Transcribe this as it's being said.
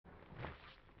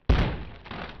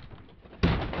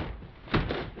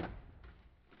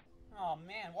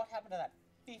man, what happened to that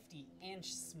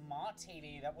 50-inch smart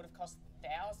TV that would have cost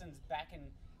thousands back in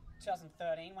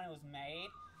 2013 when it was made?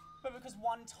 But because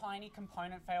one tiny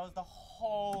component fails, the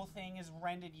whole thing is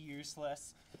rendered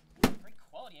useless. Great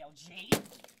quality, LG.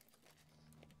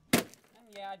 And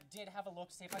yeah, I did have a look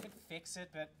to see if I could fix it,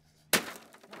 but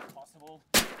not possible.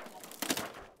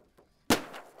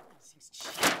 This thing's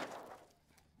cheap.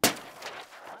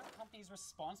 That company's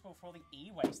responsible for all the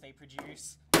e-waste they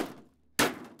produce.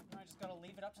 I just gotta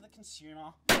leave it up to the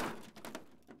consumer.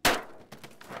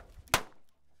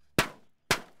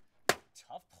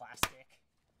 Tough plastic.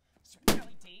 So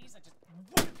LEDs that just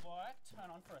wouldn't work. Turn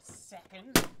on for a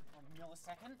second or a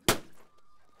millisecond.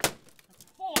 It's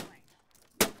falling.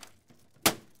 It's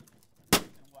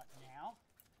gonna work now.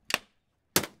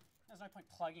 There's no point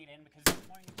plugging it in because it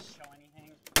won't even show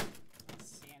anything. I don't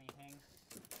see anything.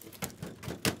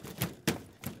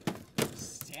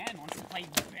 Stan wants to play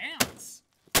bounce.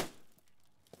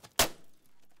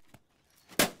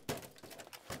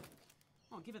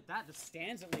 I'll give it that. The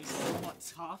stand's at least somewhat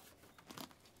tough.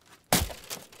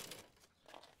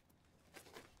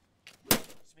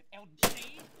 So with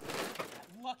LG, that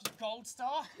lucky gold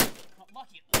star, not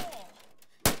lucky at all.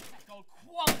 That gold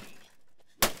quality.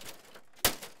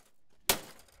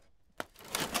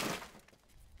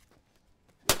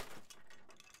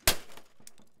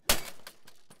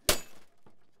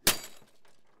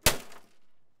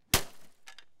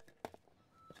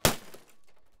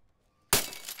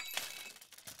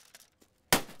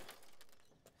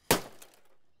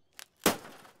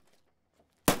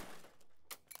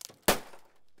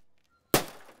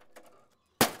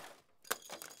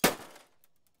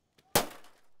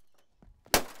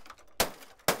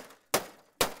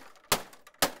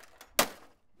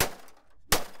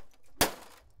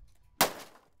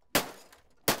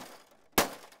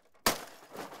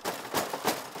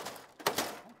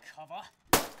 Cover.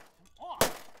 Oh.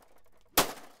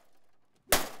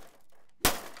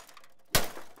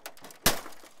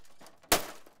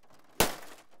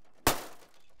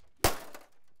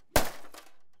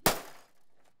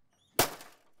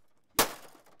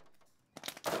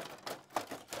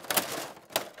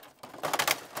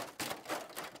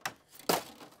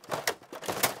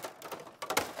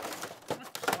 Too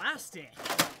much plastic.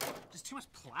 Just too much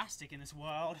plastic in this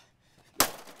world.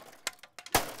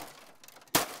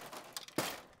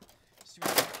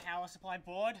 Power supply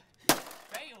board.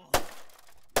 Fail.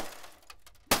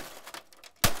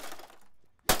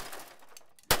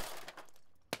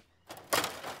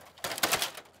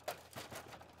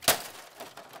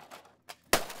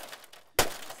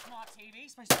 Smart TV,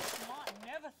 supposed to be smart,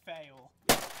 never fail.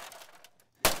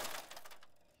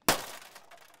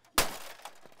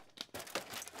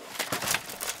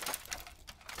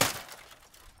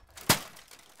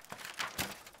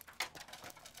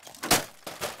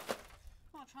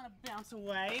 Trying to bounce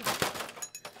away.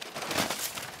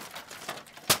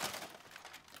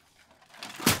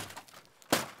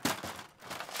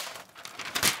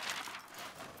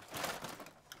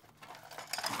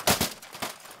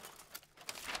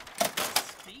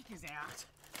 Speaker's out.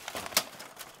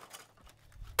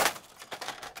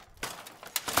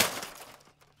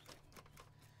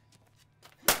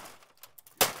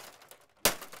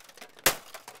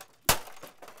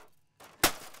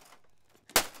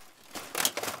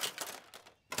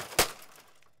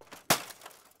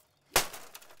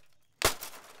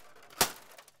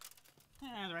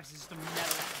 The rest is just a metal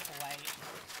plate.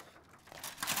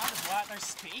 Hard to work those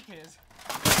speakers.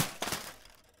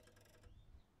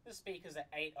 The speakers are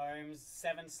 8 ohms,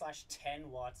 7/10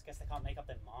 watts. Guess they can't make up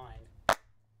their mind.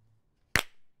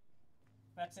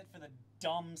 That's it for the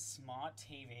dumb smart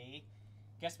TV.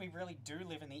 Guess we really do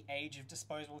live in the age of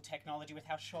disposable technology with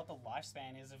how short the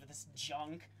lifespan is of this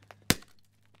junk.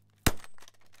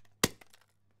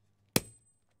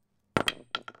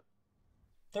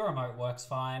 The remote works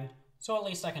fine, so at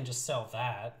least I can just sell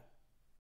that.